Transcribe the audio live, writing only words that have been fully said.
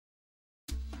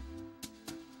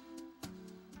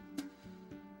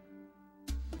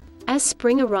As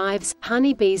spring arrives,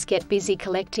 honeybees get busy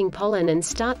collecting pollen and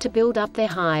start to build up their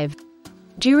hive.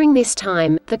 During this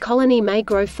time, the colony may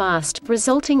grow fast,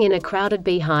 resulting in a crowded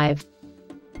beehive.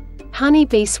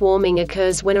 Honeybee swarming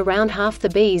occurs when around half the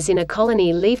bees in a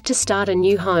colony leave to start a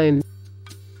new home.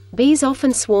 Bees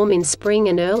often swarm in spring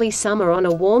and early summer on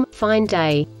a warm, fine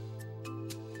day.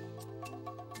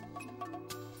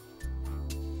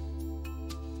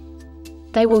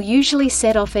 They will usually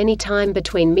set off any time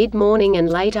between mid-morning and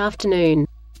late afternoon.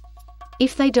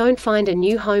 If they don't find a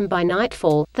new home by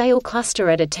nightfall, they'll cluster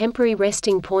at a temporary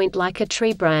resting point like a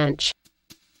tree branch.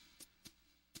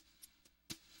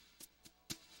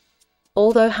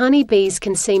 Although honeybees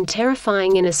can seem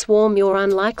terrifying in a swarm, you're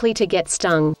unlikely to get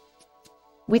stung.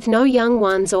 With no young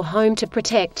ones or home to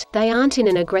protect, they aren't in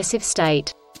an aggressive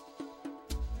state.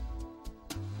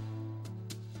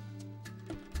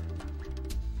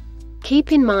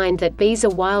 Keep in mind that bees are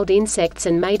wild insects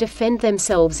and may defend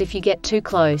themselves if you get too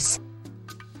close.